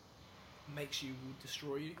makes you will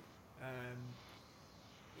destroy you.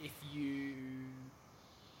 If you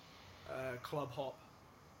club hop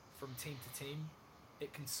from team to team,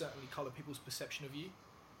 it can certainly colour people's perception of you.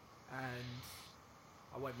 And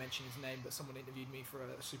I won't mention his name, but someone interviewed me for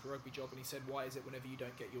a Super Rugby job, and he said, "Why is it whenever you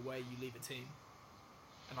don't get your way, you leave a team?"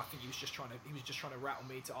 And I think he was just trying to rattle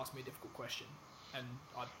me to ask me a difficult question, and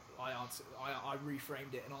I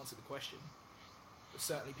reframed it and answered the question. But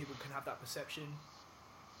certainly people can have that perception.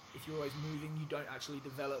 If you're always moving, you don't actually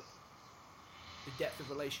develop the depth of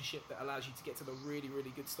relationship that allows you to get to the really,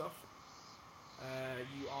 really good stuff.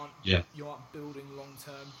 You aren't building long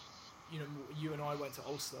term. You know, you and I went to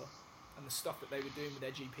Ulster, and the stuff that they were doing with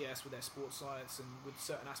their GPS, with their sports science, and with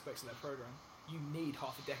certain aspects of their program, you need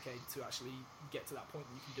half a decade to actually get to that point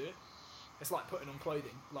that you can do it. It's like putting on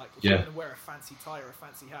clothing. Like, if you're going to wear a fancy tie or a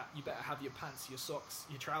fancy hat, you better have your pants, your socks,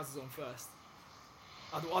 your trousers on first.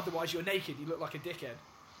 Otherwise, you're naked. You look like a dickhead.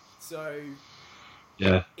 So,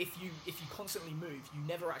 if you constantly move, you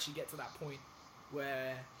never actually get to that point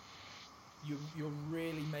where you're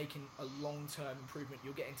really making a long-term improvement.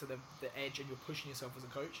 You're getting to the edge, and you're pushing yourself as a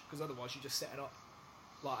coach. Because otherwise, you're just setting up.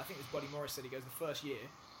 Like, I think as Buddy Morris said, he goes, the first year,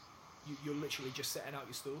 you're literally just setting out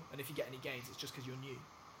your stall, and if you get any gains, it's just because you're new.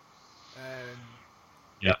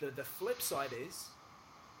 The flip side is,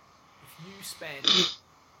 if you spend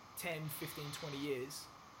 10, 15, 20 years,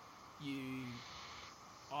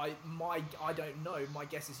 I don't know, my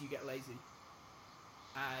guess is you get lazy,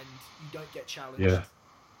 and you don't get challenged, and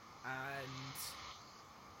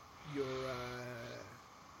you're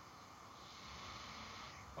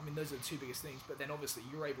I mean, those are the two biggest things. But then obviously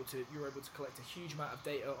you're able to collect a huge amount of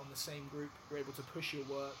data on the same group. You're able to push your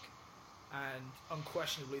work, and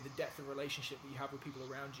unquestionably the depth of relationship that you have with people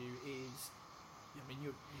around you is, I mean,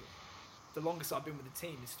 you the longest I've been with the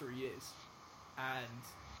team is 3 years, and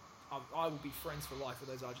I will be friends for life with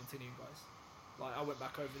those Argentinian guys. Like, I went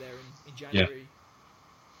back over there in January,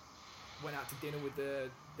 went out to dinner with the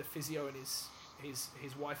physio and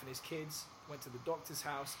his wife and his kids, went to the doctor's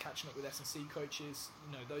house, catching up with S&C coaches.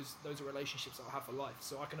 You know, those are relationships that I'll have for life.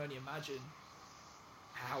 So I can only imagine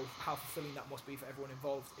how fulfilling that must be for everyone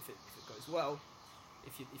involved if it goes well,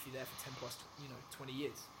 if you're there for 10 plus 20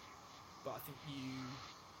 years. But I think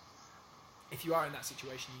if you are in that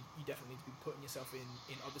situation, you definitely need to be putting yourself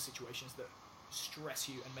in other situations that stress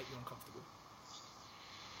you and make you uncomfortable.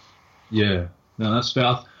 Yeah, no, that's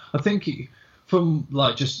fair. I think from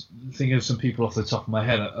like just thinking of some people off the top of my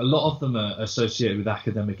head, a lot of them are associated with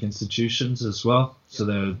academic institutions as well. So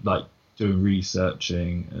they're like doing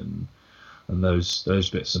researching and those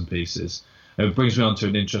bits and pieces. It brings me on to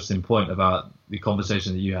an interesting point about the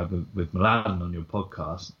conversation that you had with Milan on your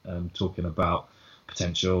podcast, talking about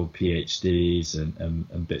potential PhDs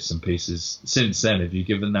and bits and pieces. Since then, have you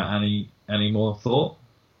given that any more thought?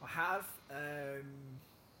 I have.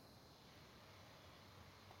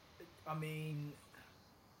 I mean,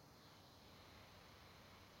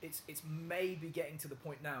 it's maybe getting to the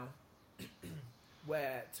point now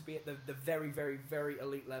where to be at the very, very, very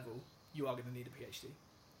elite level, you are going to need a PhD.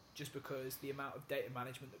 Just because the amount of data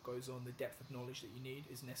management that goes on, the depth of knowledge that you need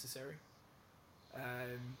is necessary.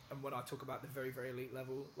 And when I talk about the very, very elite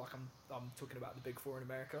level, like I'm talking about the Big Four in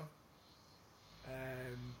America,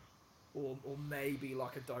 or maybe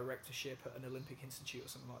like a directorship at an Olympic Institute or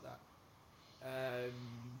something like that.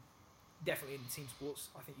 Definitely in team sports,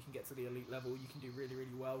 I think you can get to the elite level. You can do really,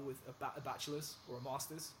 really well with a bachelor's or a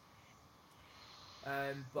master's.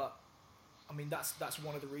 But I mean, that's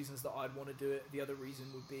one of the reasons that I'd want to do it. The other reason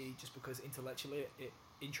would be just because intellectually it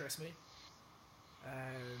interests me.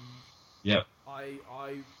 Yep.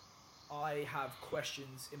 I have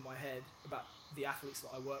questions in my head about the athletes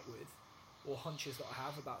that I work with, or hunches that I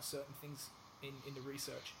have about certain things in the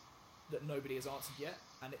research that nobody has answered yet,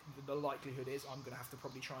 and the likelihood is I'm going to have to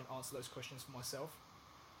probably try and answer those questions for myself.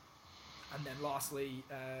 And then lastly,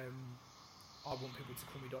 I want people to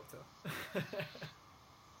call me doctor.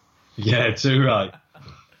 Yeah, too right.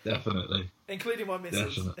 Definitely. Including my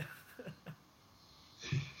missus. Definitely.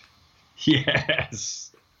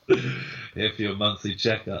 Yes. Here for your monthly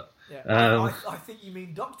checkup. Yeah. I think you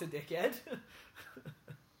mean Dr. Dickhead.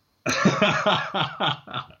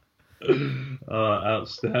 Oh,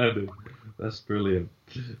 outstanding. That's brilliant.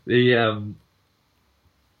 No,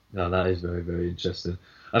 that is very, very interesting.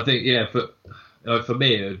 I think, for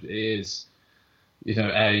me, it is,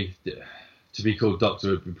 to be called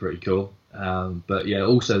doctor would be pretty cool. But yeah,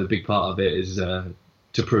 also the big part of it is to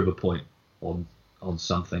prove a point on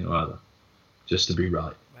something or other, just to be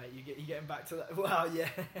right. Mate, you're getting back to that. Well, yeah.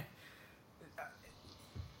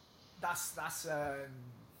 That's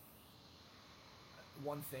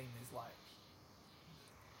one thing is like.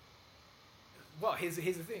 Well, here's the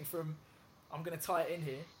thing. I'm going to tie it in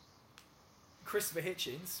here. Christopher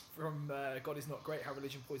Hitchens from God Is Not Great: How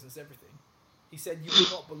Religion Poisons Everything. He said, "You will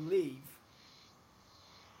not believe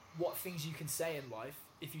what things you can say in life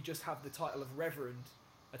if you just have the title of Reverend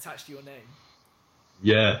attached to your name."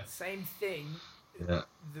 Yeah. Same thing. Yeah.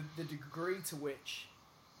 The degree to which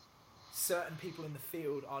certain people in the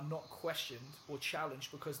field are not questioned or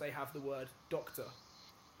challenged because they have the word doctor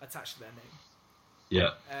attached to their name.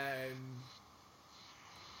 Yeah.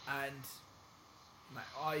 And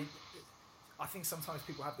I think sometimes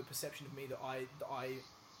people have the perception of me that I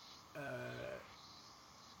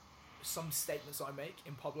some statements I make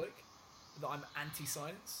in public that I'm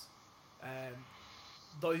anti-science.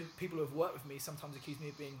 Though people who have worked with me sometimes accuse me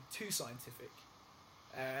of being too scientific.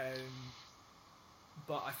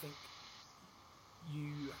 But I think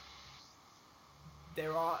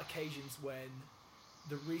there are occasions when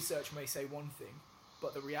the research may say one thing,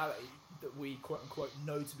 but the reality that we quote unquote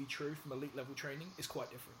know to be true from elite level training is quite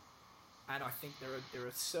different. And I think there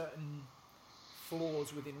are certain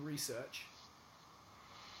flaws within research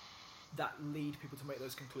that lead people to make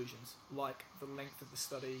those conclusions, like the length of the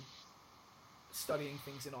study, studying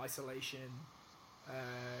things in isolation,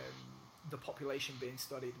 the population being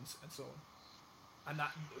studied, and so on. And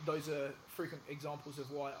those are frequent examples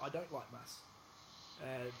of why I don't like maths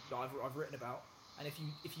that I've written about. And if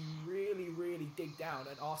you really, really dig down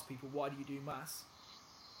and ask people, why do you do maths?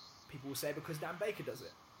 People will say, because Dan Baker does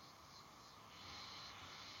it.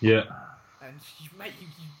 Yeah. And mate,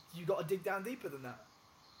 you got to dig down deeper than that.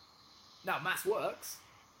 Now, maths works,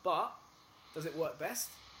 but does it work best?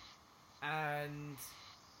 And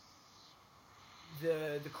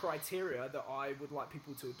the criteria that I would like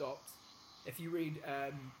people to adopt, if you read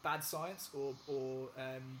Bad Science or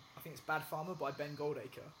I think it's Bad Pharma by Ben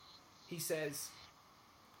Goldacre, he says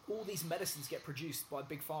all these medicines get produced by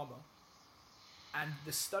Big Pharma, and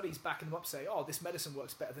the studies backing them up say, oh, this medicine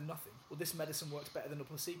works better than nothing, or this medicine works better than a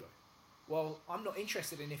placebo. Well, I'm not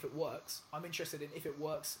interested in if it works. I'm interested in if it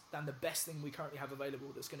works than the best thing we currently have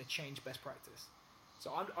available that's going to change best practice.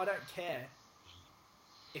 So I don't care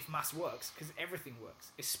if maths works, because everything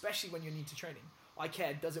works, especially when you're new to training. I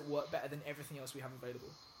care, does it work better than everything else we have available?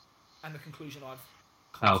 And the conclusion I've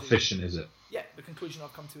come How to... efficient is it? Yeah, the conclusion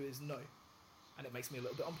I've come to is no. And it makes me a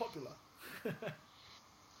little bit unpopular.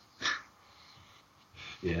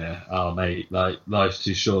 Yeah. Oh, mate, like, life's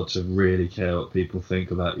too short to really care what people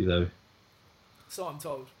think about you, though. So I'm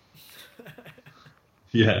told.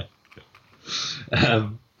 Yeah.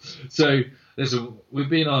 So, listen, we've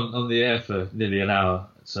been on the air for nearly an hour,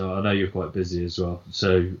 so I know you're quite busy as well.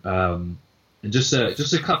 So, and just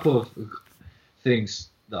a couple of things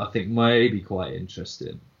that I think may be quite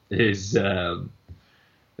interesting is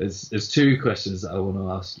there's two questions that I want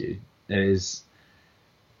to ask you. Is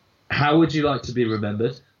how would you like to be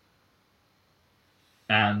remembered?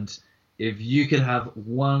 And if you could have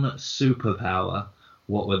one superpower,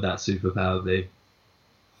 what would that superpower be?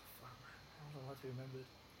 How would I like to be remembered?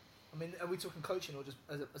 I mean, are we talking coaching or just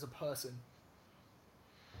as a person?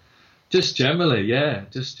 Just generally, yeah,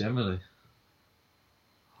 just generally.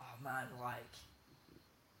 Oh man,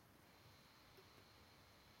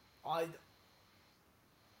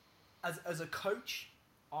 as a coach,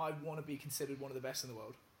 I want to be considered one of the best in the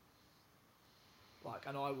world.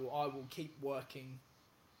 And I will keep working.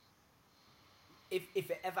 If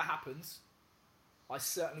it ever happens, I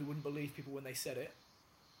certainly wouldn't believe people when they said it,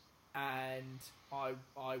 and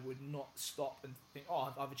I would not stop and think,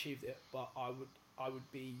 oh, I've achieved it. But I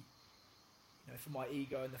would be for my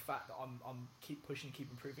ego and the fact that I'm keep pushing, keep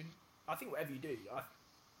improving. I think whatever you do,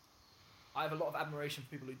 I have a lot of admiration for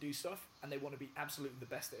people who do stuff and they want to be absolutely the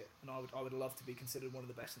best at it. And I would love to be considered one of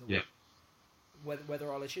the best in the world.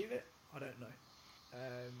 Whether I'll achieve it, I don't know.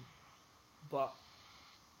 But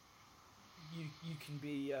you can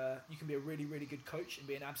be a really, really good coach and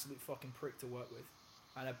be an absolute fucking prick to work with,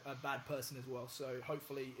 and a bad person as well. So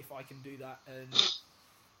hopefully, if I can do that and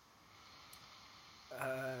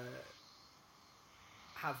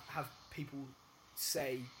have people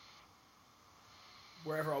say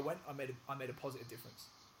wherever I went, I made a positive difference.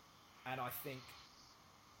 And I think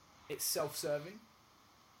it's self-serving,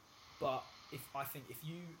 but if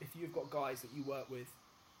you've got guys that you work with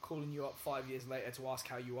calling you up 5 years later to ask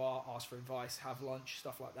how you are, ask for advice, have lunch,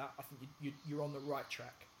 stuff like that, I think you're on the right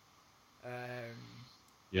track.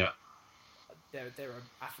 Yeah. There are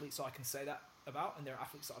athletes I can say that about, and there are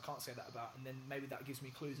athletes that I can't say that about, and then maybe that gives me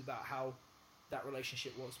clues about how that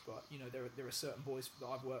relationship was. But there are certain boys that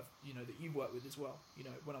I've worked, that you've worked with as well.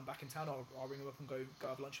 When I'm back in town, I'll ring them up and go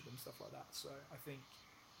have lunch with them, stuff like that. So I think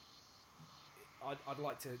I'd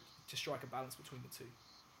like to strike a balance between the two.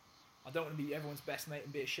 I don't want to be everyone's best mate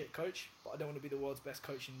and be a shit coach, but I don't want to be the world's best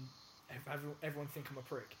coach and have everyone think I'm a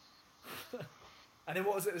prick. And then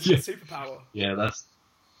what was it? It's a superpower.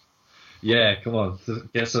 Yeah, come on,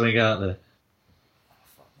 get something out there. Oh,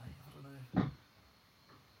 fuck, mate, I don't know.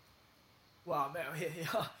 Well, mate,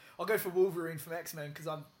 I'll go for Wolverine from X-Men because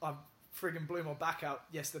I friggin' blew my back out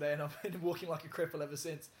yesterday and I've been walking like a cripple ever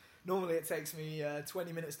since. Normally it takes me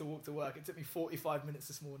 20 minutes to walk to work. It took me 45 minutes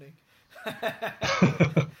this morning.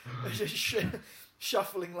 Just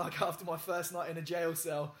shuffling like after my first night in a jail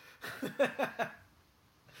cell. I'm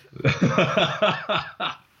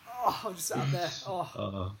just out there.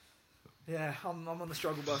 Yeah, I'm on the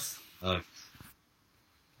struggle bus.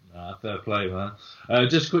 Fair play, man.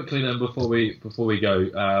 Just quickly then, before we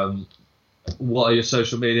go, what are your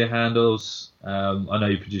social media handles? I know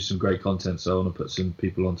you produce some great content, so I want to put some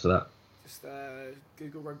people onto that. Just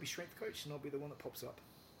Google Rugby Strength Coach, and I'll be the one that pops up.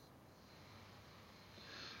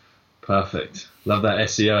 Perfect. Love that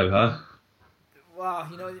SEO, huh? Wow,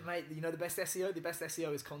 mate. The best SEO. The best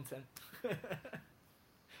SEO is content.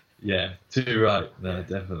 Yeah, too right. No,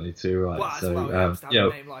 definitely too right. Well, so, it helps to have a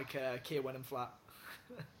name like Keir Wenham Flat.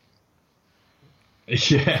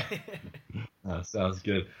 Yeah, that sounds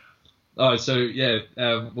good. All right, so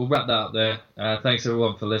we'll wrap that up there. Thanks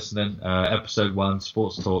everyone for listening. Episode 1,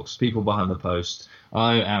 Sports Talks, People Behind the Post.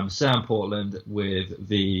 I am Sam Portland with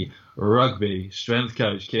the rugby strength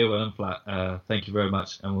coach, Keir Wenham Flat. Thank you very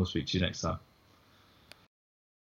much, and we'll speak to you next time.